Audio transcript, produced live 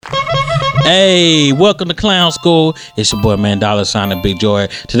Hey, welcome to Clown School. It's your boy, man, $sign and Big Joy.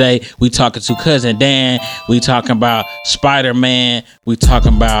 Today, we talking to Cousin Dan. We talking about Spider-Man. We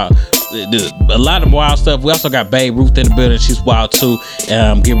talking about a lot of wild stuff. We also got Babe Ruth in the building. She's wild, too.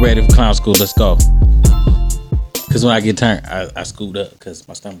 Get ready for Clown School. Let's go. Because when I get turned, I scoot up because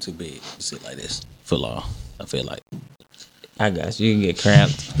my stomach too big. You sit like this. Full on. I feel like. I got you. You can get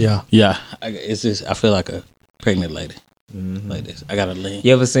cramped. Yeah. It's just, I feel like a pregnant lady. Like this. I got to lean.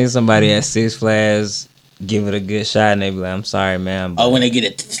 You ever seen somebody at Six Flags give it a good shot and they be like, I'm sorry, man. Oh, when they get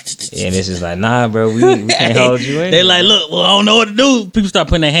it. And it's just like, nah, bro, we can't hold you in. They like, look, well, I don't know what to do. People start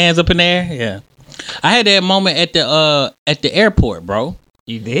putting their hands up in there. Yeah. I had that moment at the airport, bro.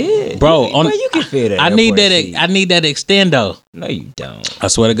 You did? Bro, you can feel that. I need that extendo. No, you don't. I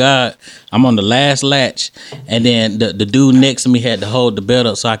swear to God. I'm on the last latch. And then the dude next to me had to hold the belt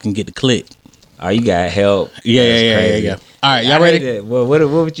up so I can get the click. Oh, you got help. Yeah. All right, y'all ready? Well, what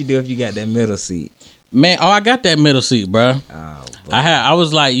would you do if you got that middle seat? Man, I got that middle seat, bro. Oh, I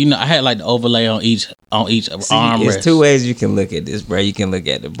was like, I had like the overlay on each armrest. There's two ways you can look at this, bro. You can look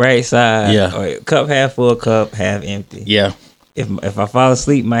at the bright side, or cup half full, cup half empty. Yeah. If I fall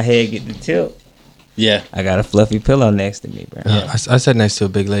asleep, my head get the tilt. Yeah. I got a fluffy pillow next to me, bro. I sat next to a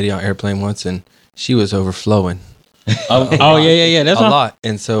big lady on an airplane once, and she was overflowing. Yeah. That's a lot.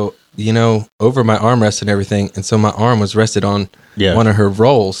 And so, over my armrest and everything, and so my arm was rested on one of her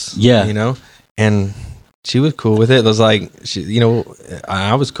rolls. Yeah. And she was cool with it. It was like,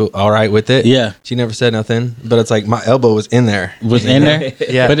 I was cool, all right with it. Yeah. She never said nothing, but it's like my elbow was in there.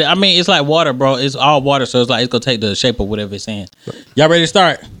 Yeah. But I mean, it's like water, bro. It's all water, so it's like it's gonna take the shape of whatever it's in. Y'all ready to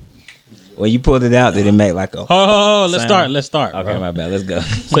start? Well, you pulled it out, did it make like a? Oh, let's start. Okay, bro. my bad. Let's go.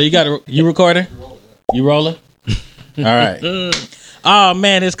 So you recording? You rolling? All right. Oh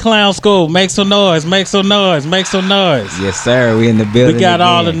man, it's Clown School. Make some noise. Make some noise. Make some noise. Yes, sir. We in the building. We got again.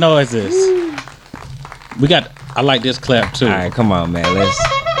 all the noises. I like this clap too. All right, come on, man. Let's.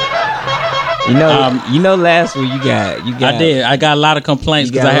 Last week you got. I did. I got a lot of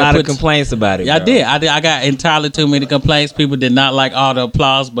complaints because I had a lot of complaints about it. Yeah, bro. I did. I got entirely too many complaints. People did not like all the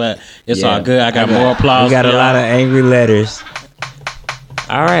applause, but it's all good. I got more applause. We got a lot of angry letters.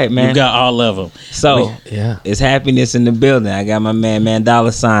 All right, man. You got all of them. So, it's happiness in the building. I got my man,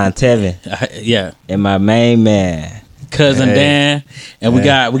 $sign, Tevin. Yeah. And my main man, Cousin Dan. And we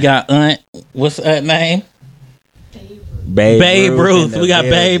got Aunt. What's her name? Babe Ruth. We got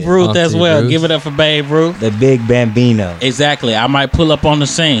Babe Ruth as well. Give it up for Babe Ruth. The big bambino. Exactly. I might pull up on the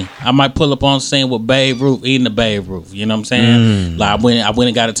scene. With Babe Ruth, eating the Babe Ruth. You know what I'm saying? Like I went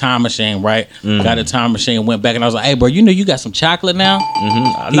and got a time machine, right? Got a time machine, went back, and I was like, hey, bro, you got some chocolate now?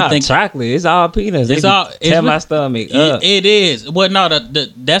 Not chocolate. It's all peanuts. Tear my stomach up. It is. Well, no,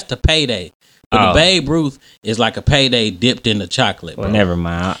 that's the payday. But the Babe Ruth is like a payday dipped in the chocolate, bro. Well, never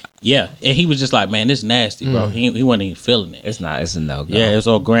mind. Yeah, and he was just like, man, this is nasty, bro. He wasn't even feeling it. It's not. It's a no-go. Yeah, it's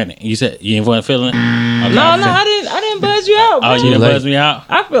all granted. You said you ain't wasn't feeling it? Okay. No, I didn't buzz you out, bro. Oh, you didn't buzz me out?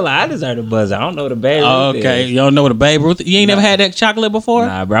 I feel like I deserve to buzz. I don't know what a Babe Ruth is. Okay, you don't know what a Babe Ruth is? You ain't never had that chocolate before?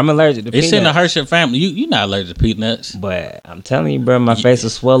 Nah, bro, I'm allergic to peanuts. It's in the Hershey family. You're not allergic to peanuts. But I'm telling you, bro, my face will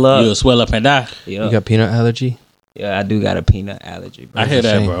swell up. You'll swell up and die. You got peanut allergy? Yeah, I do got a peanut allergy, bro. I hear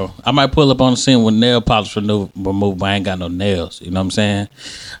that, bro. I might pull up on the scene with nail polish removed, but I ain't got no nails. You know what I'm saying?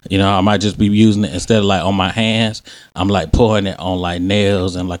 I might just be using it instead of like on my hands. I'm like pouring it on like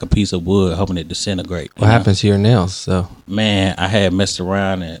nails and like a piece of wood, hoping it disintegrate. What happens to your nails? So, man, I had messed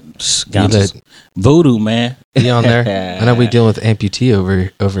around and got voodoo, man. Be on there. I know we dealing with amputee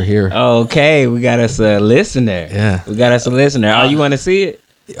over here. Okay, we got us a listener. Yeah, we got us a listener. Oh, you want to see it?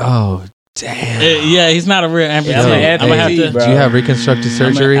 Oh. Damn. Yeah, he's not a real amputee. Yeah, I'm gonna have to. Bro. Do you have reconstructive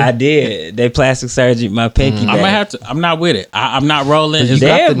surgery? I did. They plastic surgery my pinky. I might have to. I'm not with it. I'm not rolling. You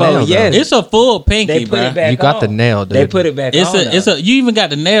got the nail, yes. It's a full pinky, bro. You got the nail, dude. They put it back on. You even got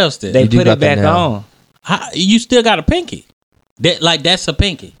the nail still. They put it back on. You still got a pinky. That's a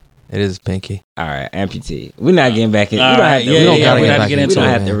pinky. It is pinky. All right, amputee. We're not getting back in. We don't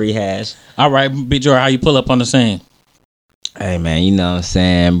have to rehash. All right, Big Joy, how you pull up on the scene? Hey man, you know what I'm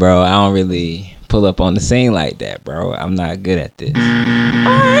saying, bro. I don't really pull up on the scene like that, bro. I'm not good at this. All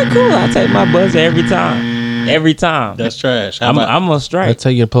right, cool. I take my buzzer every time. Every time. That's trash. I'm on strike. That's how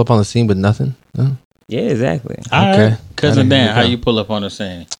you pull up on the scene with nothing? Oh. Yeah, exactly. Okay. Right. Cousin Dan, how you pull up on the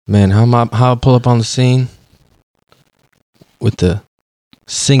scene? Man, how I pull up on the scene? With the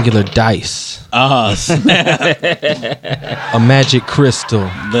singular dice. Oh, snap. A magic crystal.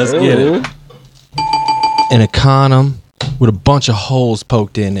 Let's get it. And a condom with a bunch of holes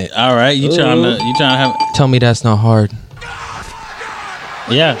poked in it. All right, you trying to have? Tell me that's not hard.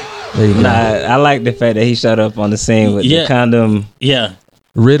 Yeah. There you go. Nah, I like the fact that he showed up on the scene with the condom. Yeah.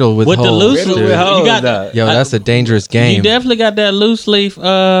 Riddle with with the holes. loose Riddle leaf. with holes, You got though. Yo, that's a dangerous game. You definitely got that loose leaf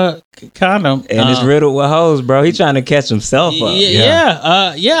condom, And it's riddled with holes, bro. He trying to catch himself up. Yeah.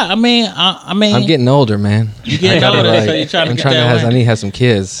 I mean, I'm getting older, man. You getting I gotta, older, so you're trying to I'm get trying to that have. way. I need to have some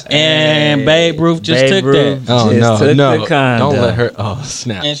kids. And Babe Ruth just Babe took Ruth. that. Oh Just took no! the condom. Don't let her. Oh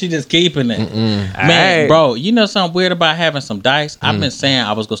snap! And she just keeping it. Man, Alright. bro, you know something weird about having some dice? I've been saying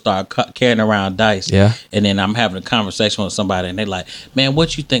I was going to start carrying around dice. Yeah. And then I'm having a conversation with somebody and they like, man,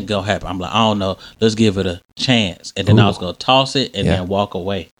 what you think going to happen? I'm like, I don't know. Let's give it a chance. And then I was going to toss it and then walk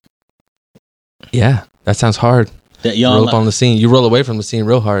away. Yeah, that sounds hard. That young, Roll up on the scene. You roll away from the scene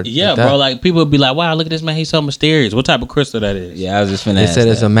real hard. yeah, like that. bro. Like people would be like, wow, look at this man. He's so mysterious. What type of crystal that is? Yeah, I was just finna They ask said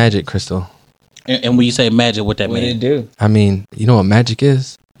it's that. a magic crystal. And when you say magic, what that What did mean? it do? I mean, you know what magic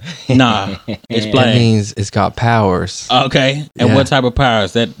is? Nah, It explain. means it's got powers. Okay. And Yeah. what type of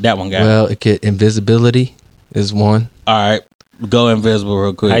powers that one got? Well, it could invisibility is one. All right. Go invisible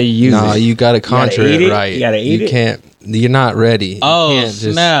real quick. How you use No, it? you got to conjure eat it it? right. You gotta eat You it? can't. You're not ready. You Oh, can't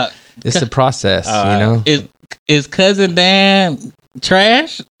just- snap. It's a process, you Alright. know. Is Cousin Dan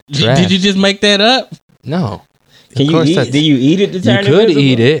trash? Trash. Did you just make that up? No. Can Of you course eat? that's- Do you eat it to You turn could invisible?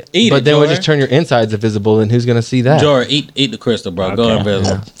 eat it, Eat but it, then we'll Jory. just turn your insides invisible, and who's gonna see that? Jory, eat the crystal, bro. Go Okay.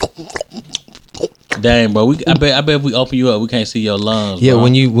 invisible. Dang, bro. I bet if we open you up, we can't see your lungs. Yeah, bro.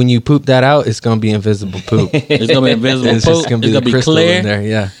 when you poop that out, it's gonna be invisible poop. it's gonna be invisible it's poop. just gonna be It's the gonna be crystal clear. in there.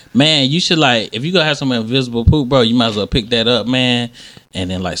 Yeah. Man, you should if you gonna have some invisible poop, bro. You might as well pick that up, man,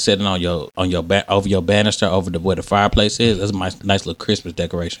 and then set it on your over your banister over where the fireplace is. That's a nice little Christmas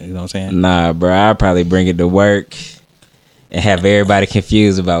decoration. You know what I'm saying? Nah, bro. I'd probably bring it to work and have everybody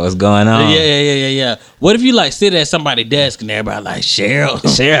confused about what's going on. Yeah. What if you sit at somebody's desk and everybody like Cheryl?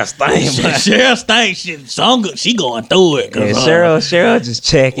 Cheryl Stein. Cheryl Stein, she going through it. Yeah, Cheryl just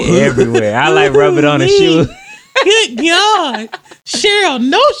checking everywhere. I like rub it on her shoe. Good God, Cheryl,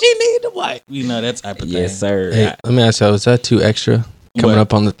 no, she need to wipe. You know that type of thing. Yes, sir. Hey, let me ask you, is that too extra? Pulling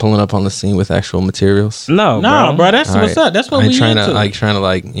up on the scene with actual materials. No, bro, that's All what's right. up. That's what I we ain't trying into. to trying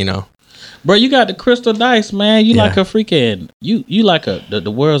to Bro, you got the crystal dice, man. You Yeah. like a freaking you like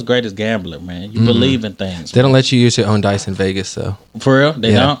the world's greatest gambler, man. You believe in things. They don't let you use your own dice in Vegas, though. For real?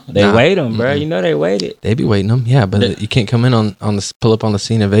 They Yeah. don't? They Nah. wait them, bro. You know they waited. They be waiting them, yeah, but you can't come in pull up on the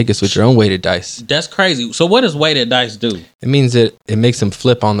scene in Vegas with your own weighted dice. That's crazy. So what does weighted dice do? It means that it makes them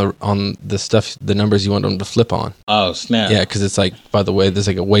flip on the stuff, the numbers you want them to flip on. Oh, snap. Yeah, because it's by the way, there's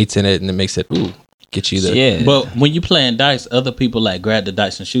a weights in it, and it makes it get you the. Yeah. But when you playing dice, other people grab the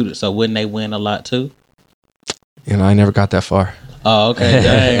dice and shoot it. So wouldn't they win a lot too? I never got that far. Oh, okay.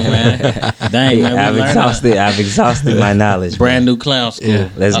 Dang, man. Dang, man. I've exhausted my knowledge. Brand new clown school. Yeah.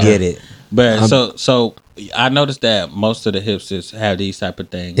 Let's get it. But so I noticed that most of the hipsters have these type of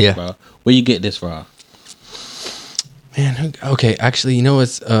things, Yeah. bro. Where you get this from? Man, okay. Actually,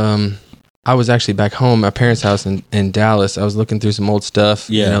 it's I was actually back home, my parents' house in Dallas. I was looking through some old stuff,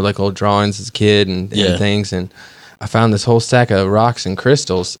 Yeah. old drawings as a kid and Yeah. things, and I found this whole stack of rocks and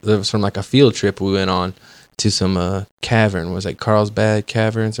crystals. That was from a field trip we went on to some cavern. Was Carlsbad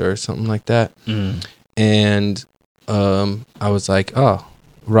Caverns or something like that. And I was like, oh,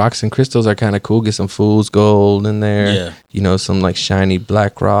 rocks and crystals are kind of cool. Get some fool's gold in there. Yeah. Some shiny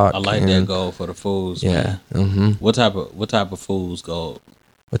black rock. I like that gold for the fools. Yeah. Man. Mm-hmm. What type of fool's gold?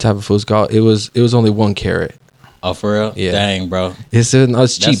 What type of fool's gold? It was only 1 carat. Oh, for real? Yeah. Dang, bro. It's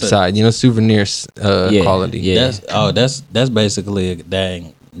cheap side, souvenirs quality. Yeah. That's basically a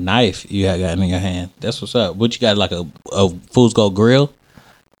dang knife you got in your hand. That's what's up. What you got, a fool's gold grill?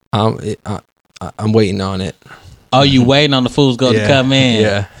 I'm waiting on it. Oh, you waiting on the fool's gold to come in?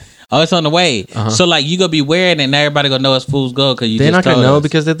 Yeah. Oh, it's on the way. So you gonna be wearing it and everybody gonna know it's fool's gold because you They're just not gonna told know us.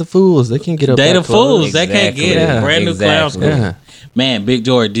 because they're the fools. They can get up. They that the close. fools. They can't get Exactly. it. Brand new clown school. Yeah. Man, Big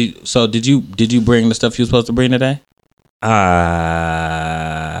George. Did you bring the stuff you were supposed to bring today?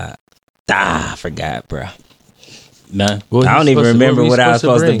 I forgot, bro. No, What I was don't he even supposed remember what I was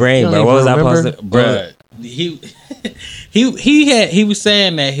supposed to bring, You bro. don't What was even I supposed remember? to, bro? He was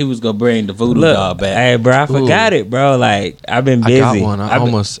saying that he was gonna bring the voodoo doll Look, back. hey, bro, I forgot it, bro. I've been busy. I got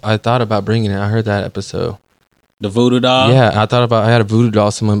one. I thought about bringing it. I heard that episode. The voodoo doll. Yeah, I had a voodoo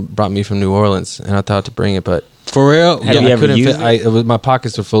doll someone brought me from New Orleans, and I thought to bring it, but For real. Have you I ever couldn't used fit. My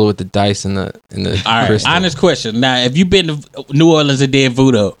pockets were full with the dice and the All right, crystal. honest question. Now, if you've been to New Orleans and did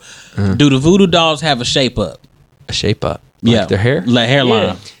voodoo, do the voodoo dolls have a shape up? A shape up. Like Yeah, their hair. like hairline.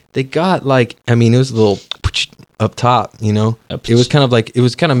 Yeah. They got it was a little up top. It was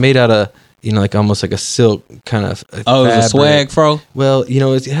kind of made out of like almost like a silk kind of. Oh, it's a swag fro. Well,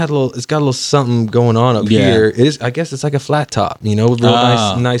 it's got a little something going on up here. It is. I guess it's like a flat top. Real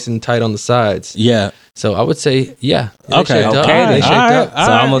nice and tight on the sides. Yeah. So I would say, yeah. Okay. They shaped up.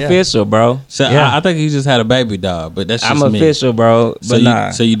 So I'm official, bro. So I think he just had a baby dog, but that's just I'm official, bro.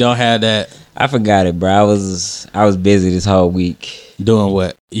 But so you don't have that. I forgot it, bro. I was busy this whole week. Doing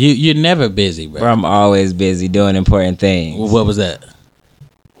what? You're never busy, bro. Bro, I'm always busy doing important things. What was that?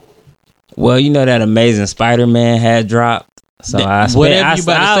 Well, that Amazing Spider-Man had dropped. So whatever you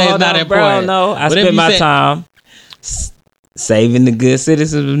about to say is not important. Bro, no, I spent my time saving the good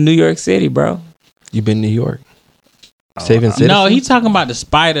citizens of New York City, bro. You been in New York? Saving citizens? No, he's talking about the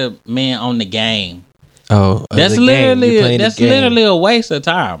Spider-Man on the game. Oh, that's literally a waste of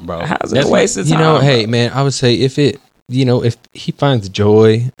time, bro. How's it a waste of time? Hey, man, I would say if he finds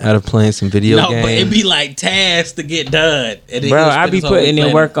joy out of playing some video games. No, but it'd be like tasks to get done. Bro, I be putting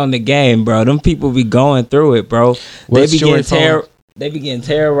in work on the game, bro. Them people be going through it, bro. They be getting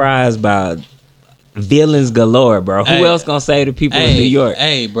terrorized by villains galore, bro. Who else gonna save the people in New York?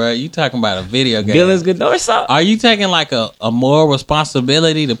 Hey, bro, you talking about a video game? Villains galore. So are you taking like a moral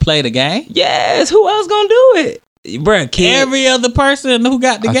responsibility to play the game? Yes. Who else gonna do it? Bro, every other person who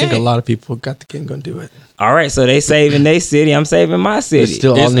got the game. I think a lot of people got the game gonna do it. All right, so they saving their city. I'm saving my city. It's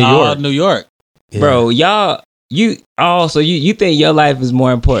still all New York. Yeah. Bro, so you think your life is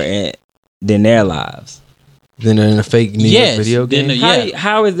more important than their lives? Than in a fake New York video game?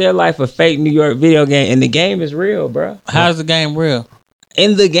 How is their life a fake New York video game? And the game is real, bro. How's the game real?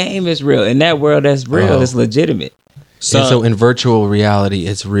 In the game is real. In that world, that's real. It's legitimate. So in virtual reality,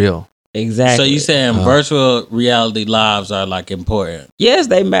 it's real. Exactly. So you saying virtual reality lives are like important? Yes,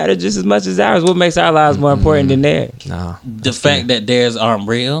 they matter just as much as ours. What makes our lives more important than theirs? No. The fact that theirs aren't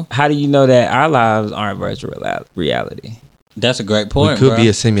real? How do you know that our lives aren't virtual reality? That's a great point. We could be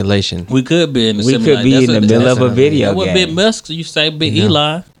a simulation. We could be in the simulation. We could be in the middle of a video game. What Big Musk, you say Big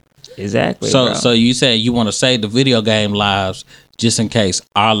Elon. Exactly. So you say you want to save the video game lives just in case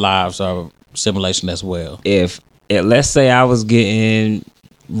our lives are simulation as well. If let's say I was getting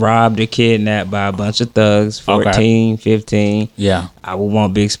robbed or kidnapped by a bunch of thugs, 14, 15. Yeah. I would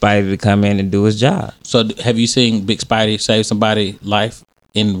want Big Spidey to come in and do his job. So have you seen Big Spidey save somebody's life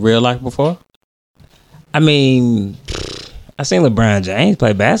in real life before? I mean, I seen LeBron James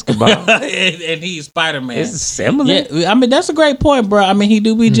play basketball. and he's Spider-Man. It's similar. Yeah, I mean, that's a great point, bro. I mean, he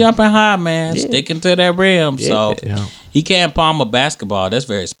do be jumping high, man, sticking to that rim. So he can't palm a basketball. That's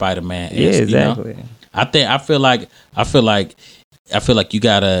very Spider-Man. Yeah, exactly. I feel like you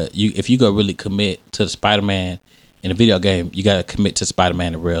gotta if you go really commit to the Spider-Man in a video game, you gotta commit to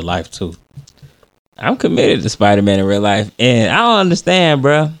Spider-Man in real life too. I'm committed to Spider-Man in real life, and I don't understand,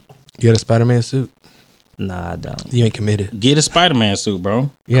 bro. You got a Spider-Man suit? Nah, I don't. You ain't committed. Get a Spider-Man suit,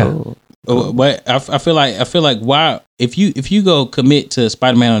 bro. Yeah. Cool. But I feel like why if you go commit to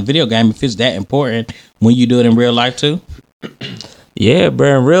Spider-Man on a video game, if it's that important, when you do it in real life too? Yeah,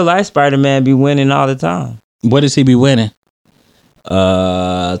 bro. In real life, Spider-Man be winning all the time. What does he be winning?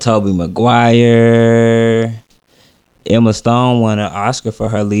 Tobey Maguire. Emma Stone won an Oscar for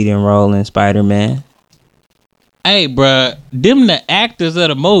her leading role in Spider-Man. Hey, bruh, them the actors of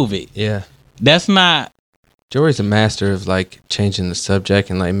the movie. Yeah. That's not... Jory's a master of like changing the subject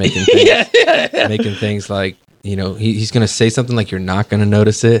and like making things, making things like, he's going to say something like you're not going to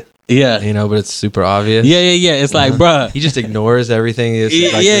notice it. Yeah. But it's super obvious. Yeah. It's like, bruh. He just ignores everything. It's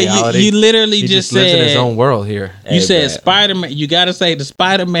like reality. You literally he just lives said... in his own world here. You said Spider-Man. You got to say the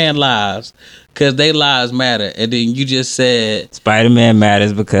Spider-Man lives because they lives matter. And then you just said... Spider-Man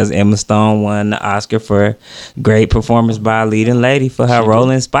matters because Emma Stone won the Oscar for great performance by a leading lady for her role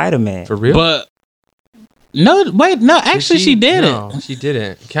in Spider-Man. For real? But... Actually, she didn't. No, she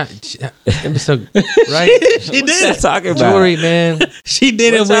didn't. Right? She What's did. that talking about? Jory, man. She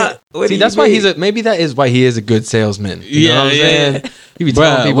didn't. See, that's why maybe that is why he is a good salesman. You know what I'm saying? He be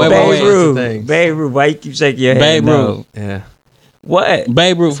telling people Babe Ruth, why you keep shaking your head? Babe Ruth. Yeah. What?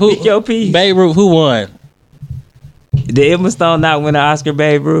 Babe Ruth. Who? Speak your piece. Babe Ruth. Who won? Did Emma Stone not win an Oscar,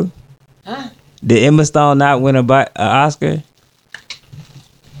 Babe Ruth? Huh? Did Emma Stone not win an Oscar?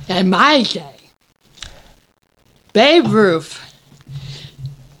 In my day, Babe Ruth.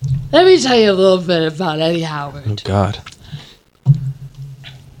 Let me tell you a little bit about Eddie Howard. Oh, God.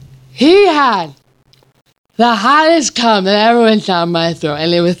 He had the hottest cum that ever went down my throat,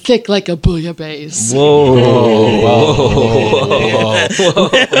 and it was thick like a bouillabaisse. Whoa.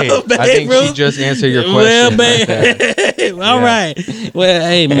 Wait, I think she just answered your question. Well, babe. All right. Well,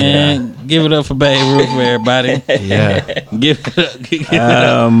 hey, man. Give it up for Babe Ruth for everybody. Yeah. Give it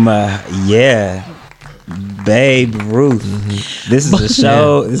up. Yeah. Babe Ruth. Mm-hmm. This is a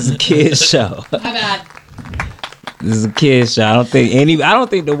show. This is a kid's show. My bad. This is a kid's show. I don't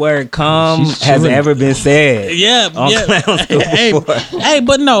think the word "cum" has ever been said. Yeah. Clown School hey,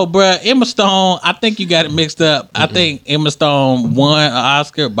 but no, bro. Emma Stone. I think you got it mixed up. I think Emma Stone won an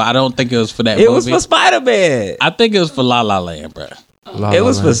Oscar, but I don't think it was for that movie. It was for Spider-Man. I think it was for La La Land, bro. It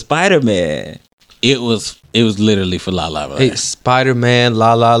was for Spider-Man. It was literally for La La Land. Hey, Spider-Man,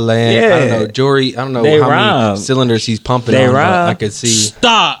 La La Land. Yeah. I don't know, Jory. I don't know how many cylinders he's pumping on. But I could see.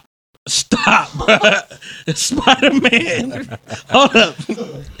 Stop, bro. Spider-Man. Hold up.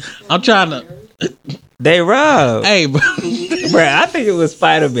 I'm trying to. They robbed. Hey, bro. Bro, I think it was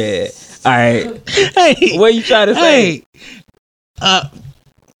Spider-Man. All right. Hey. What you trying to say? Hey.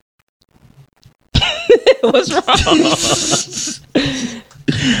 What's wrong?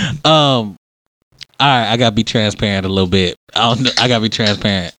 All right, I gotta be transparent a little bit. I gotta be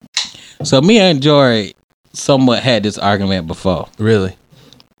transparent. So me and Jory somewhat had this argument before. Really?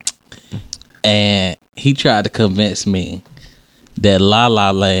 And he tried to convince me that La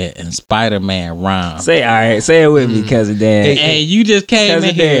La Land and Spider-Man rhyme. Say it with me, cousin Dan. And you just came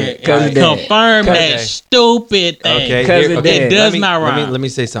in here and confirmed that stupid thing. Okay, it does not rhyme. Let me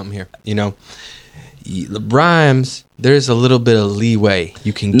say something here. You know, rhymes. There's a little bit of leeway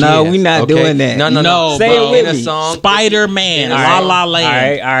you can give. No, we're not doing that. No, say bro. it with me. Spider-Man, La La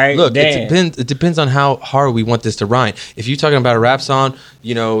Land. All right. Look, it depends on how hard we want this to rhyme. If you're talking about a rap song,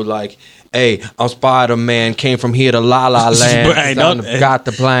 you know, like, hey, I'm Spider-Man, came from here to La La Land, got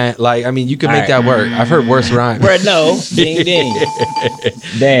the plan. Like, I mean, you can make that work. I've heard worse rhymes. Bro, no. Ding, ding.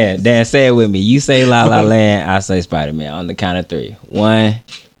 Dan, say it with me. You say La La Land, I say Spider-Man on the count of 3. 1,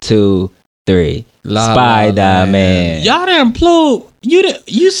 2, 3. Spider-Man. Y'all didn't prove.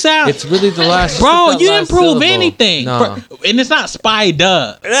 You sound. It's really the last. Bro, you didn't prove anything. No. And it's not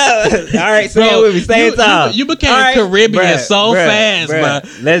Spider. All right, say it with me. Say it all. You became Caribbean so fast, bro.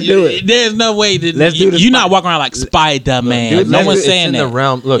 Let's do it. There's no way that Let's do you're not walking around like Spider-Man. No one's saying that. The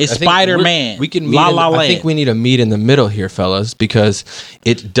realm. Look, it's Spider-Man. We can meet I think we need to meet in the middle here, fellas, because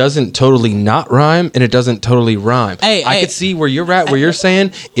it doesn't totally not rhyme and it doesn't totally rhyme. I could see where you're at, where you're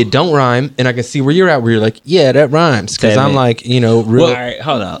saying it don't rhyme, and I can see where you're at, where you're like, yeah, that rhymes. Because I'm like, you know. Well, all right,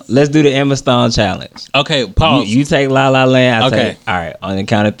 hold on. Let's do the Emma Stone challenge. Okay, pause. You take La La Land. I take. All right, on the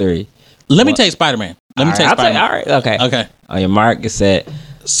count of 3. Let me take Spider-Man. All right, okay. On your mark, get set.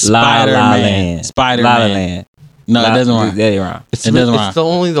 Spider-Man. La La Land. Spider-Man. La La Land. No, it doesn't rhyme. That ain't rhyme. It doesn't rhyme. It's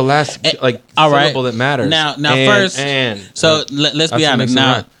only the last syllable that matters. Now, let's be honest.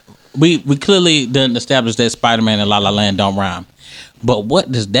 Now, we clearly done established that Spider-Man and La La Land don't rhyme. But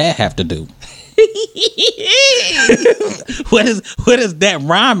what does that have to do? What does that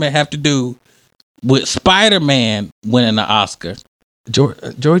rhyming have to do with Spider-Man winning the Oscar?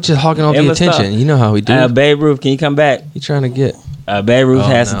 George is hogging all the attention. You know how we do. Babe Ruth, can you come back? You trying to get? Babe Ruth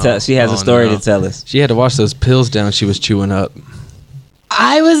has to tell. She has a story to tell us. She had to wash those pills down she was chewing up.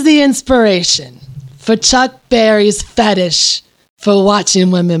 I was the inspiration for Chuck Berry's fetish for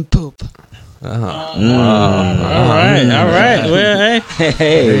watching women poop. All right. Well,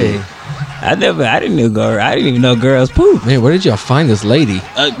 hey. I didn't even know girls poop. Man, where did y'all find this lady?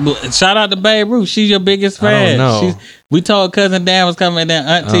 Shout out to Babe Ruth. She's your biggest fan. I don't know. We told cousin Dan was coming in.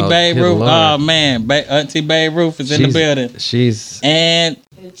 Auntie Babe Ruth. Lord. Oh man, Auntie Babe Ruth is in the building. And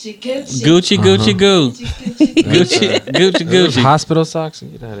Gucci. Hospital socks.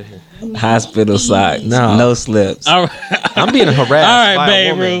 Get out of here. Hospital socks. No slips. All right. I'm being harassed. All right,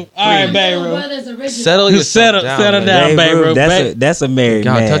 Babe Ruth. Settle down, Babe Ruth. That's a married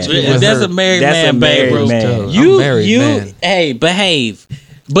man. That's a married man, Babe Ruth. You, hey, behave.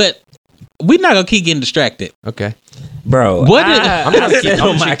 But we're not gonna keep getting distracted. Okay. Bro, I'm trying to keep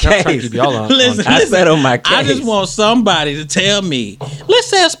on my case. Listen, I said on my case. I just want somebody to tell me. Let's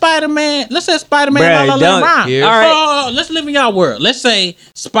say Spider-Man. La La Land rhymes. All right, let's live in y'all world. Let's say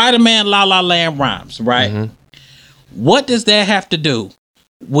Spider-Man, La La Land rhymes. Right. Mm-hmm. What does that have to do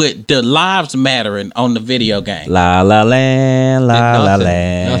with the lives mattering on the video game? La La Land, La La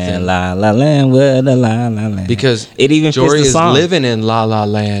Land, nothing. La La Land, with the La La Land. Because it even Jory fits the song. is living in La La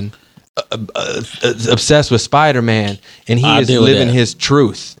Land. Obsessed with Spider-Man, and he is living his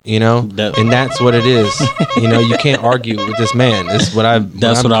truth, you know, and that's what it is. You know, you can't argue with this man. That's what I'm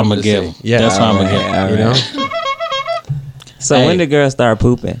gonna give him. Yeah, that's what I'm gonna give. You know. So when the girls start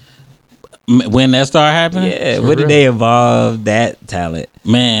pooping? When that started happening? Yeah. What did they evolve that talent?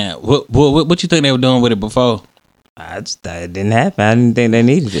 Man, what you think they were doing with it before? I just thought it didn't happen. I didn't think they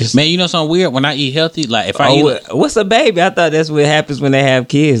needed it. Man, you know something weird? When I eat healthy, like if I eat, what's a baby? I thought that's what happens when they have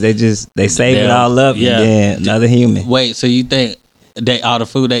kids. They save it all up and then another human. Wait, so you think all the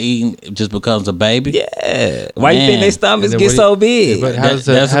food they eating just becomes a baby. Yeah. Why you think their stomachs get so big? But how does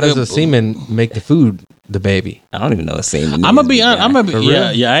the semen make the food the baby? I don't even know what semen. I'm gonna be honest.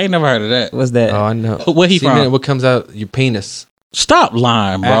 Yeah. I ain't never heard of that. What's that? Oh, I know. Where he semen, from? What comes out your penis? Stop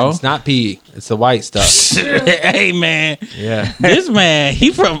lying, bro. It's not pee. It's the white stuff. Hey, man. Yeah. This man, he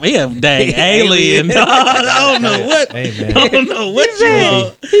a dang alien. I don't know what. Hey, man. I don't know what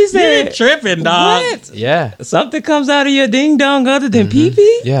He said, tripping, dog. What? Yeah. Something comes out of your ding dong other than pee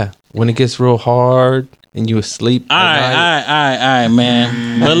pee? Yeah. When it gets real hard and you asleep. All right,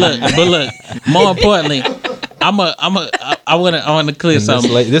 man. But look. More importantly, I want to clear something.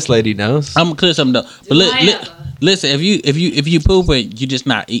 This lady knows. I'm gonna clear something though. But listen, if you pooping, you just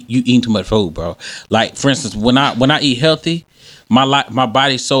not you eating too much food, bro. Like for instance, when I eat healthy, my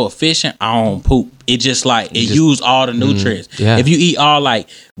body's so efficient, I don't poop. It just like use all the nutrients. Yeah. If you eat all like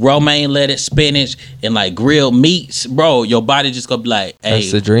romaine lettuce, spinach, and like grilled meats, bro, your body just gonna be like, hey,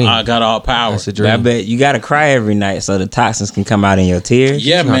 that's the dream. I got all power. That's the dream. I bet you gotta cry every night so the toxins can come out in your tears.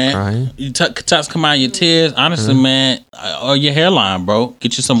 Yeah, She's man. not crying. You toxins come out of your tears. Honestly, man, or your hairline, bro.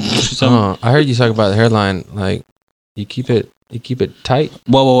 Get you some. I heard you talk about the hairline. Like you keep it tight.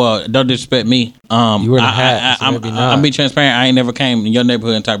 Whoa! Don't disrespect me. You wear a hat. So maybe not. I'm be transparent. I ain't never came in your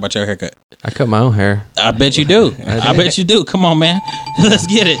neighborhood and talk about your haircut. I cut my own hair. I bet you do. I bet you do. Come on, man. Let's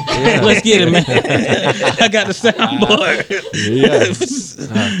get it. Yeah. Let's get it, man. I got the soundboard.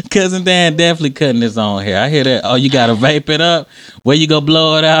 Yeah. Cousin Dan definitely cutting his own hair. I hear that. Oh, you got to vape it up? Where you go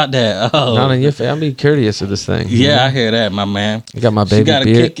blow it out there? Oh. Not on your face. I'm being courteous of this thing. Yeah, I hear that, my man. You got my baby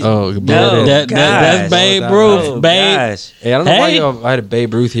beard. Oh, no, that's Babe Ruth. Oh, Babe. Gosh. Hey, I don't know why you invited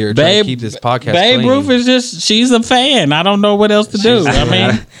Babe Ruth here trying to keep this podcast Babe clean. Ruth is just, she's a fan. I don't know what else to do. I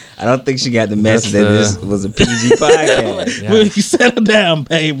mean, I don't think she got the message that this was a PG podcast. Yeah. Settle down,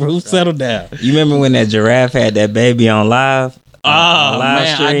 Babe Ruth. Settle down. You remember when that giraffe had that baby on live? Oh,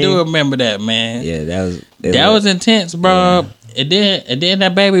 man, stream? I do remember that, man. Yeah, that was intense, bro. Yeah. And then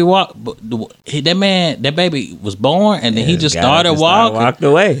that baby that baby was born, and then he just started walking. Walked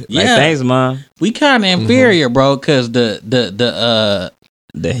away. Yeah, like, thanks, mom. We kind of inferior, bro, because the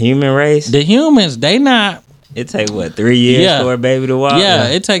human race, the humans, they not. It take what 3 years for a baby to walk? Yeah,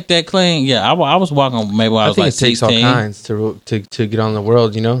 it take that clean. Yeah, I was walking maybe when I was like 16. It takes all kinds to get on the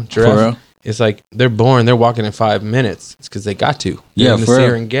world. You know, giraffe. For real? It's like they're born, they're walking in 5 minutes. It's because they got to. They're in the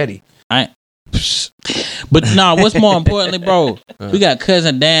Serengeti. But no, what's more importantly, bro? We got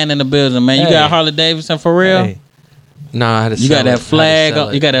cousin Dan in the building, man. You got Harley Davidson for real? Hey. No, I had to. You got that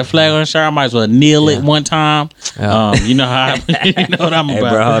flag. You got that flag on shirt. I might as well kneel it one time. Yeah. You know how. You know what I'm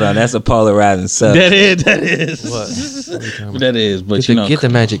about. Bro, hold on. That's a polarizing subject. That is. What? That is. But get the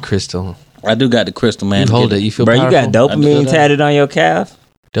magic crystal. I do got the crystal, man. You hold it. You feel. Bro, powerful? You got dopamine tatted on your calf.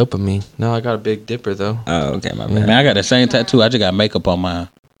 Dopamine. No, I got a Big Dipper though. Oh, okay, my bad. Man, I got the same tattoo. I just got makeup on mine.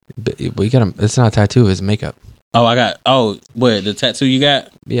 But you got it's not a tattoo. It's makeup. Oh, I got. Oh, what the tattoo you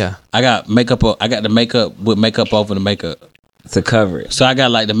got? Yeah, I got makeup. I got the makeup with makeup over the makeup to cover it. So I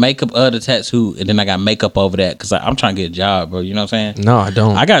got like the makeup of the tattoo, and then I got makeup over that because I'm trying to get a job, bro. You know what I'm saying? No, I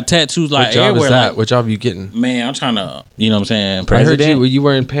don't. I got tattoos like what job everywhere. Is that? Like, what job are you getting? Man, I'm trying to. You know what I'm saying? President? I heard you. Were you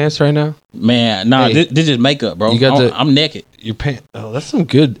wearing pants right now? Man, no, this is makeup, bro. I'm naked. Your pants. Oh, that's some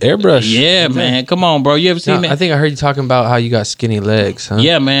good airbrush. Yeah, man. Come on, bro. You ever seen that? I think I heard you talking about how you got skinny legs, huh?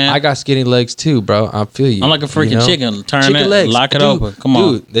 Yeah, man. I got skinny legs too, bro. I feel you. I'm like a freaking chicken. Turn chicken it, legs. Lock it dude, open. Come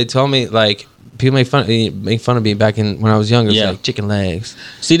on. Dude, they told me like people make fun of me back when I was younger. Yeah. Like chicken legs.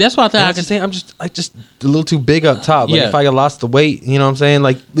 See, that's why I can say I'm just a little too big up top. Like if I lost the weight, you know what I'm saying?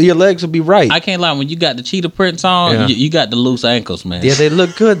 Like your legs would be right. I can't lie. When you got the cheetah prints on, you got the loose ankles, man. Yeah, they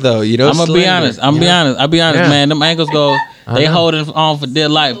look good though. You know, I'm gonna be honest. I'll be honest, man. Them ankles go. They holding on for dear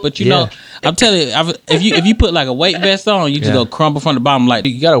life. But you know, I'm telling you, if you put like a weight vest on, you just go crumble from the bottom. Like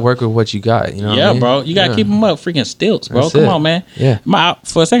you got to work with what you got. You know? Yeah, bro. You got to keep them up. Freaking stilts, bro. Come on, man. Yeah.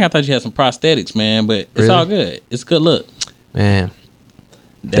 For a second, I thought you had some prosthetics, man. But it's all good. It's a good look, man.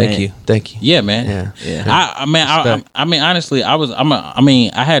 Thank you. Yeah, man. Yeah. I mean, honestly,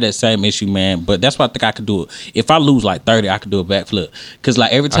 I had that same issue, man. But that's why I think I could do it. If I lose like 30, I could do a backflip. Cause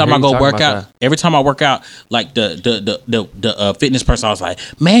like every time I go work out, like the fitness person, I was like,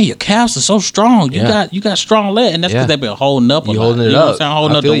 man, your calves are so strong. You got strong legs, and that's because they've been holding up. Holding it up.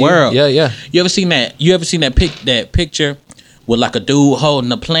 Holding up the world. Yeah. You ever seen that picture? With like a dude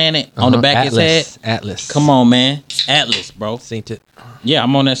holding a planet on the back of his head. Atlas. Come on, man. Atlas, bro. Seen it. Yeah,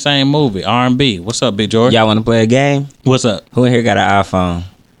 I'm on that same movie. R&B. What's up, Big George? Y'all want to play a game? What's up? Who in here got an iPhone?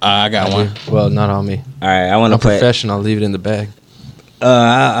 I got one. Well, not on me. All right, I want to play. Professional. Leave it in the bag.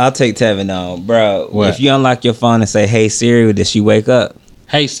 I'll take Tevin on, bro. What? If you unlock your phone and say, "Hey Siri," does she wake up?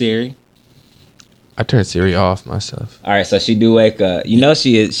 Hey Siri. I turn Siri off myself. All right, so she do wake up. You know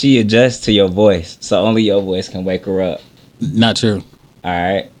she adjusts to your voice, so only your voice can wake her up. Not true. All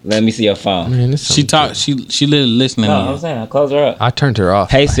right, let me see your phone. Man, She talk. She literally listening. No, I'm saying, close her up. I turned her off.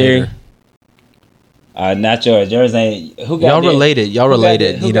 Hey Siri. Not yours. Yours ain't. Who got Y'all this? related. Y'all Who got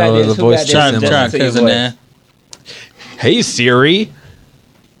related. this? Who You got know this? the Who voice. got this? Try, Just to your cousin voice. Dan. Hey Siri.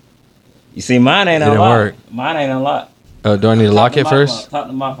 You see, mine ain't Didn't unlocked. work. Mine ain't unlocked. Oh, do I need to lock it first? Talk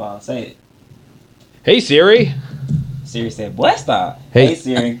to my phone. Say it. Hey Siri. Siri said, "What stop?" Hey. Hey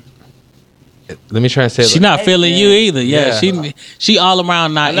Siri. Let me try and say it. She not Hey, feeling man. you either. Yeah, Yeah. she all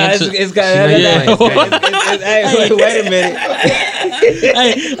around not No, into. it's got. She Yeah. know you ain't playing. Hey, wait a minute.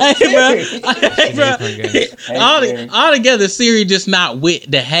 hey, bro. All together, Siri just not with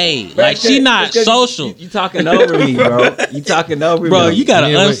the hey. Like she not social. You talking over me, bro. You talking over me, Bro, you got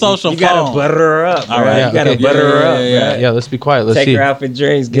an You need to wait. unsocial You gotta phone. butter her up, bro. All right, You gotta okay. butter her up, Yeah, bro. Yeah, let's be quiet. Let's Take see. her out for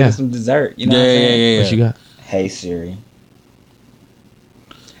drinks, get Yeah. her some dessert. You know Yeah, what I'm saying? What you got? Hey Siri.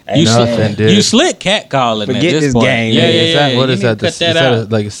 You, Nothing, man. dude. you slick cat calling at Forget this this point. game, Yeah, man. yeah, Is that, yeah. what You is need to that? cut Is that that out.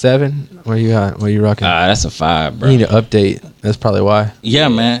 like a 7? Where you at? Where you rocking? That's a 5, bro. You need to update. That's probably why. Yeah,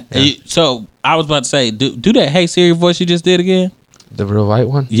 man. Yeah. So I was about to say, do that Hey Siri voice you just did again. The real white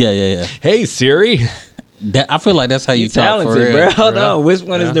one? Yeah. Hey Siri. I feel like that's how you You talk for talented, real. bro. Hold on. Which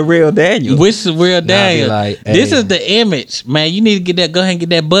one is the real Daniel? Which is real Daniel? like, This hey. is the image, man. You need to get that. Go ahead and get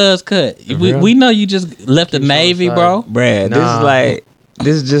that buzz cut. We, real? we know you just left the Keep Navy, showing bro. Brad, Nah.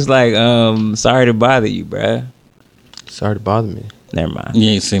 this is just like sorry to bother you, bruh. Sorry to bother me. Never mind. You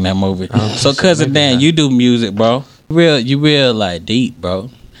ain't seen that movie. don't So think so. cousin Maybe Dan, not. you do music, bro. You real like deep, bro.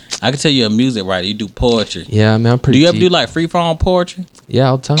 I can tell you a music writer. You do poetry. Yeah, I mean, I'm Do pretty you ever do deep. like free form poetry? Yeah,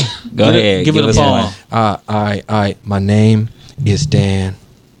 all the time. Go ahead. Give it a us poem. one. My name is Dan.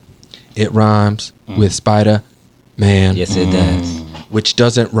 It rhymes with Spider Man. Yes, it does. Which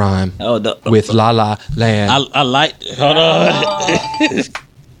doesn't rhyme Oh, no. with LaLa Land. I like. Hold on.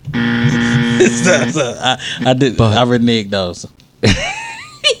 I did. But- I reneged those.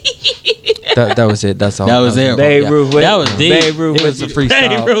 that was it. That's all. That was it. Babe Yeah. Ruth, what, That was deep. Babe Ruth, It was a freestyle.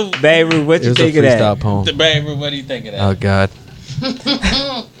 Babe Ruth. Babe Ruth, what It you was a think of freestyle that? poem. The Babe Ruth, what do you think of that? Oh God.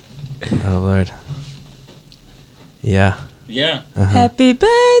 Oh Lord. Yeah. Yeah. Happy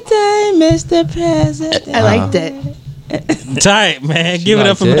birthday, Mr. President. I liked it. Tight, man. Give it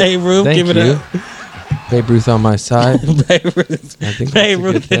up for Liked Babe Ruth. Thank Give it you. up. Babe Ruth on my side. Babe Ruth. I think Babe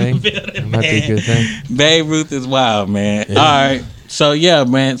that's a good Ruth in thing. the building, It might be a good thing. Babe Ruth is wild, man. Yeah. All right. So yeah,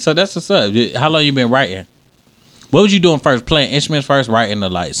 man. So that's what's up. How long you been writing? What was you doing first? Playing instruments first, writing or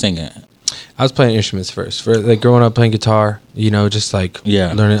like singing? I was playing instruments first. For like growing up playing guitar, you know, just like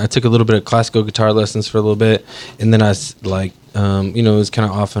learning. I took a little bit of classical guitar lessons for a little bit, and then I like, you know, it was kind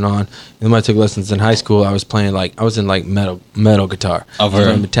of off and on. And then when I took lessons in high school, I was playing like I was in like metal guitar. I've I was heard.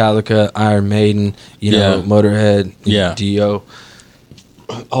 playing Metallica, Iron Maiden, you know, Yeah. Motorhead, Yeah. Dio,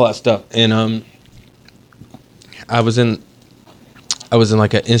 all that stuff. And I was in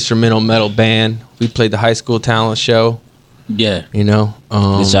like an instrumental metal band. We played the high school talent show. Yeah. You know,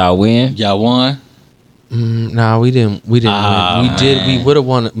 Did y'all win? Y'all won? nah, we didn't. We didn't Ah, win. We did. man. We would have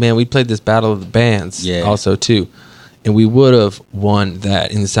won. Man, we played this battle of the bands. Yeah. Also too, and we would have won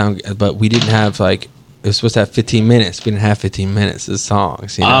that in the sound, but we didn't have like. It was supposed to have 15 minutes. We didn't have 15 minutes of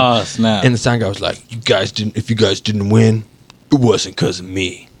songs. You know? Oh, snap. And the sound guy was like, "You guys didn't. If you guys didn't win, it wasn't because of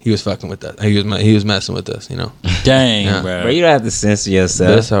me." He was fucking with us. He was messing with us. You know. Dang, Yeah. bro. Bro, you don't have to censor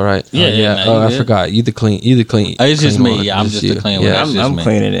yourself. That's all right. Yeah, Oh, yeah, nah, Oh, you I good. forgot. You the clean. Oh, it's just clean me. one. Yeah, I'm It's just you. the clean one. Yeah. That's just I'm me.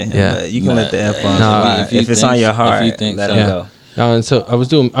 cleaner than him. Yeah. But you can let the F on. Nah, if it's on your heart, if you think let so. it Yeah. go. No, and so I was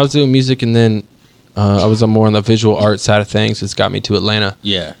doing music, and then I was more on the visual art side of things. It's got me to Atlanta.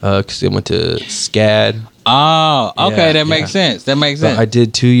 Yeah. Because I went to SCAD. Oh, okay. Yeah, that makes yeah. sense. That makes But sense. I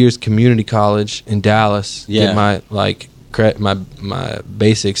did 2 years community college in Dallas. Yeah. Get my like my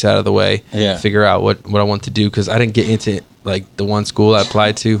basics out of the way. Yeah. Figure out what I want to do, because I didn't get into like the one school I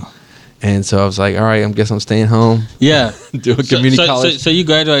applied to, and so I was like, all right, I guess I'm staying home. yeah. Doing community college. So you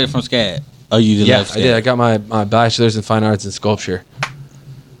graduated from SCAD? Oh, you did Yeah, left I did. I SCAD. got my bachelor's in fine arts and sculpture.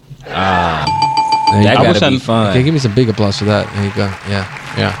 That I wish gotta I- be Okay, fun. give me some big applause for that. There you go.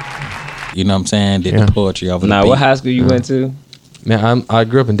 Yeah. You know what I'm saying? Did Yeah. the poetry over Now, the what beat. high school you went to? Man, I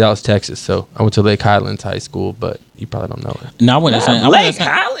grew up in Dallas, Texas, so I went to Lake Highlands High School, but you probably don't know it. No, I went to St. Lake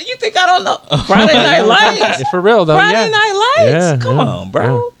Highland? You think I don't know? Friday Night Lights? For real though, Friday yeah. Night Lights? Yeah, Come yeah, on,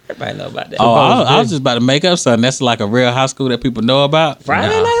 bro. Everybody know about that. Oh, Football I was big. just about to make up something. That's like a real high school that people know about. Friday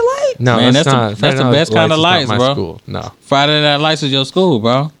Nah. Night Lights? No, Man, that's that's not. the Friday Night best kind of is not lights, my bro. School. No. Friday Night Lights is your school,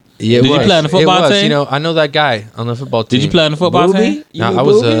 bro. Yeah, it Did you was. play on the football it was. team? You know, I know that guy on the football team. Did you play on the football team? You No, knew I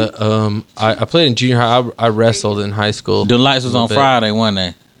was Booby? I played in junior high. I wrestled in high school. The lights was A on little bit. Friday, wasn't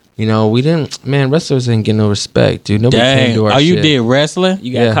they? You know, we didn't. Man, wrestlers didn't get no respect, dude. Nobody came to our shit. You did wrestling?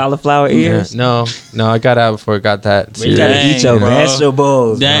 You got cauliflower ears? Yeah. No, I got out before I got that. You gotta eat your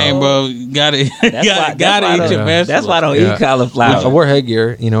vegetables. Dang, bro. Gotta eat your vegetables. That's why I don't eat cauliflower. I wear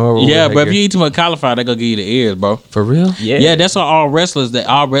headgear, you know. But if you eat too much cauliflower, they gonna give you the ears, bro. For real? Yeah, that's why all wrestlers,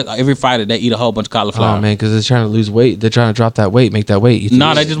 every fighter, they eat a whole bunch of cauliflower. Oh man, because they're trying to lose weight. They're trying to drop that weight, make that weight.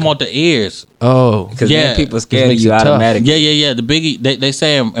 No, they just want the ears. Oh, because people scared of you automatically. Yeah. The biggie, they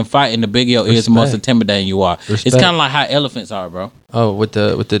say in fighting, the bigger your ears, the most intimidating you are. Respect. It's kind of like how elephants are, bro. Oh, with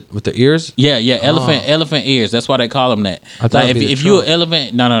the ears? Yeah, elephant ears. That's why they call them that. Like if you're an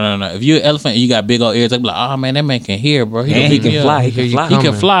elephant, no. If you're an elephant and you got big old ears, they be like, oh man, that man can hear, bro. He can fly. He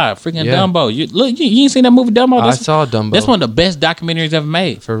can fly. Freaking Dumbo. You ain't seen that movie Dumbo? I saw Dumbo. That's one of the best documentaries ever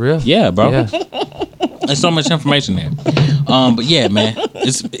made. For real? Yeah, bro. Yeah. There's so much information there. But yeah, man,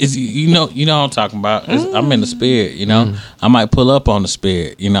 it's you know what I'm talking about. I'm in the spirit, you know. I might pull up on the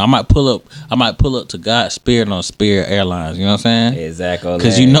spirit, you know. I might pull up to God's Spirit on Spirit Airlines. You know what I'm saying? Exactly.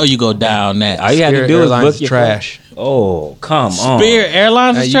 Because you know you go down that. All you have to do is book your trash. Oh, come on. Spirit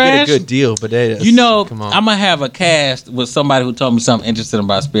Airlines is trash. You get a good deal, but you know, I'm gonna have a cast with somebody who told me something interesting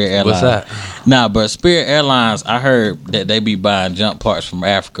about Spirit Airlines. What's that? Nah, but Spirit Airlines, I heard that they be buying jump parts from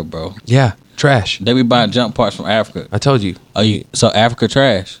Africa, bro. Yeah, trash. They be buying junk parts from Africa. I told you. So Africa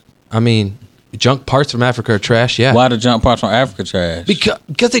trash? I mean, junk parts from Africa are trash. Yeah. Why the junk parts from Africa trash?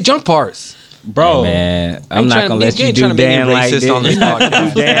 Because they junk parts. Bro, man, I'm not gonna let you do Dan like this. On this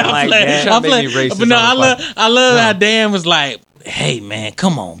podcast. Dan like that. But no, I love how Dan was like, "Hey man,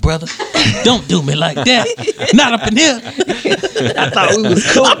 come on, brother, don't do me like that. Not up in here. I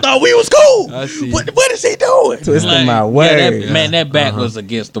thought we was cool. What is he doing? Twisting my way. That back was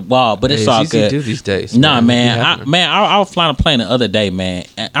against the wall, but it's all good. To do these days. Nah, man, I was flying a plane the other day, man.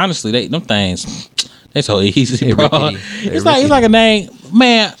 And honestly, them things. They so easy, bro. It's like a name,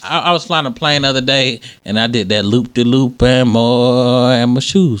 man. I was flying a plane the other day, and I did that loop de loop and more, and my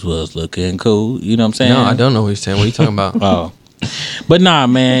shoes was looking cool. You know what I'm saying? No, I don't know what you're saying. What are you talking about? Oh, but nah,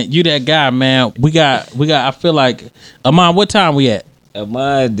 man, you that guy, man. We got. I feel like, Amon, what time we at?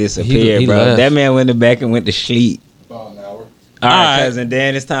 Amon disappeared, he bro. left. That man went back and went to sleep. About an hour. All right, cousin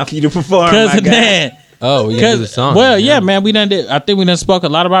Dan, it's time for you to perform. Cousin Dan. Oh, we got to do the song. Well, yeah, man, we done did. I think we done spoke a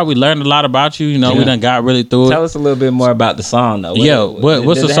lot about. We learned a lot about you. You know, we done got really through it. Tell us a little bit more about the song, though.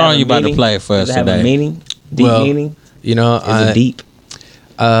 What's the song you about to play for us today? Does it have a meaning? Deep meaning? You know, Is it deep?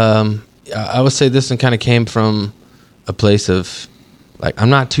 I would say this one kind of came from a place of, like,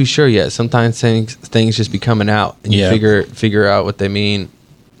 I'm not too sure yet. Sometimes things just be coming out, and you figure out what they mean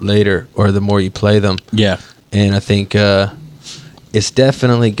later, or the more you play them. Yeah. And I think it's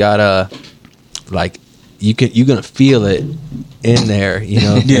definitely got a, like, you're gonna feel it in there, you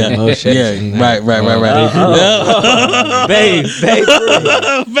know. Yeah, emotions. Yeah, right. Babe,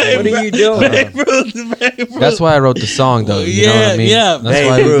 what are you doing? That's why I wrote the song, though. You know what I mean? Yeah, that's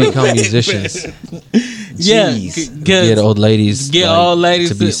why we become musicians. Yeah, get old ladies.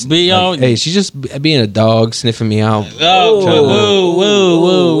 To be on. Hey, she's just being a dog, sniffing me out.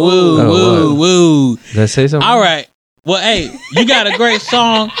 Woo. Did I say something? All right. Well, hey, you got a great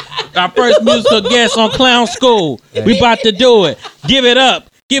song. Our first musical guest on Clown School. We about to do it. Give it up.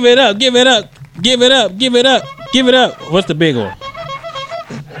 What's the big one?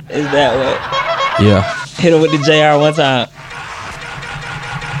 Is that what? Yeah. Hit him with the JR one time.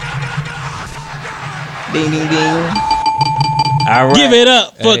 Ding, ding, ding. All right. Give it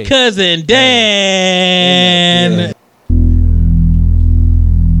up for Cousin Dan.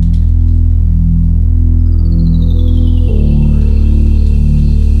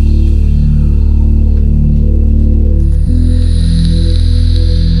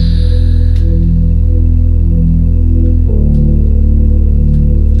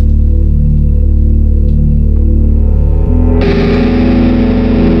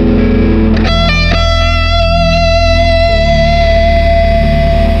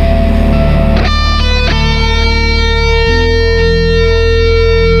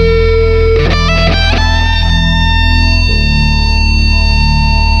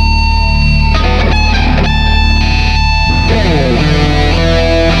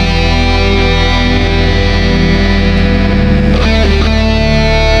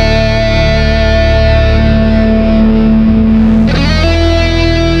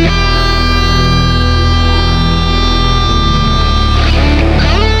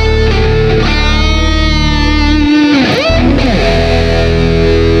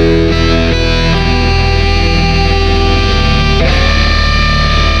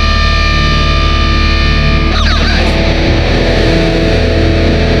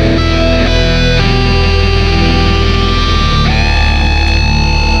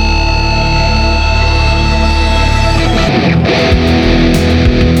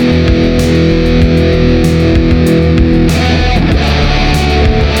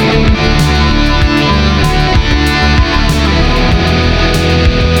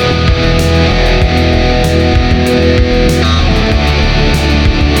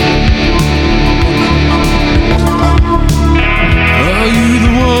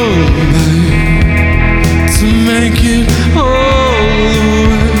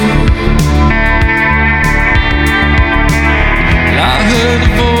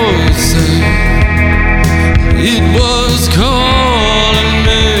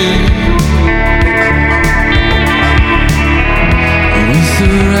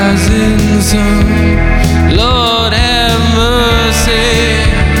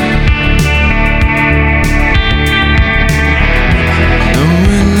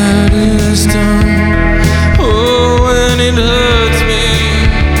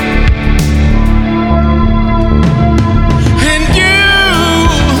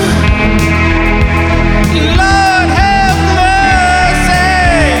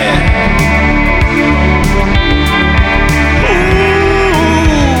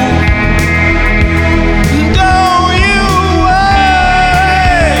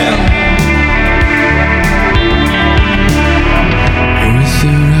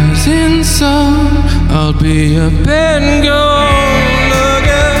 sun, I'll be up and gone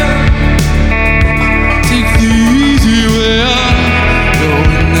again. Take the easy way out,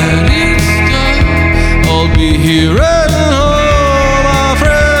 knowing that it's done. I'll be here at home, my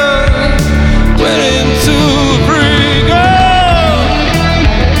friend, waiting to bring on.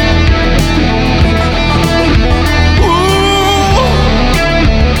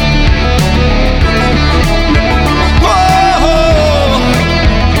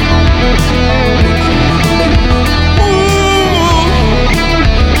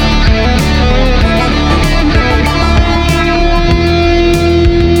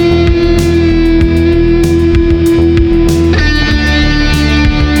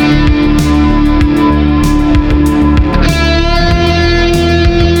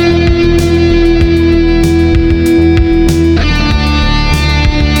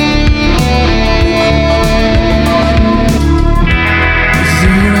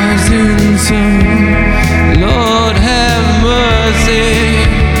 Lord have mercy.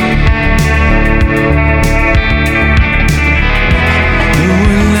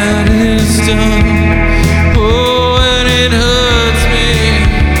 Knowing that it's done, oh, and it hurts me.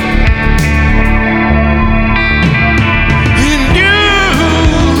 And you,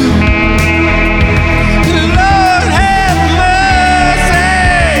 Lord have mercy.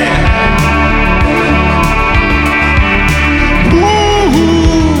 Ooh.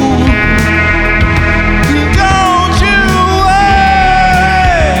 Don't you worry.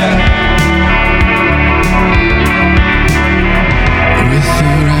 With the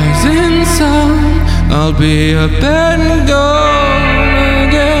rising sun, I'll be up and gone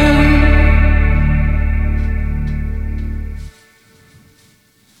again.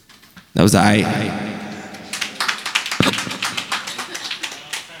 That was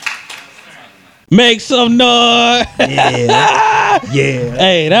Make some noise. Yeah. Yeah.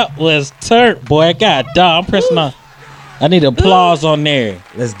 Hey, that was turnt, boy. God dog, I'm pressing on. I need applause on there.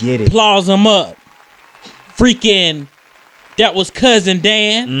 Let's get it. Applause them up. Freaking, that was Cousin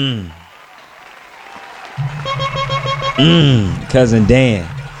Dan. Cousin Dan.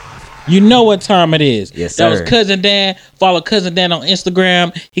 You know what time it is. Yes, That was sir. Cousin Dan. Follow Cousin Dan on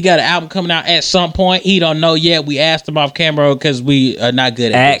Instagram. He got an album coming out at some point. He don't know yet. We asked him off camera because we are not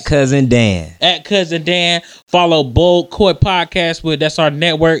good at this. Cousin Dan. At Cousin Dan. Follow Bold Court Podcast. That's our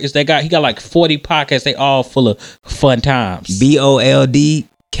network. He got like 40 podcasts. They all full of fun times. BOLDKOI.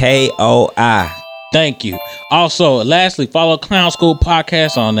 Thank you. Also, lastly, follow Clown School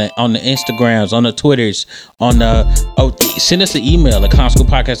Podcast on the Instagrams, on the Twitters, send us an email at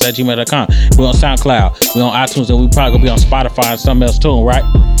clownschoolpodcast@gmail.com. We're on SoundCloud, we're on iTunes, and we probably gonna be on Spotify and something else too, right?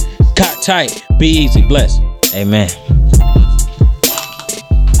 Cut tight, be easy, bless. Amen.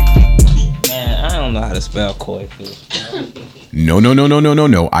 Man, I don't know how to spell koi. No.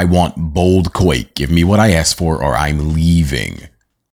 I want bold quake. Give me what I asked for or I'm leaving.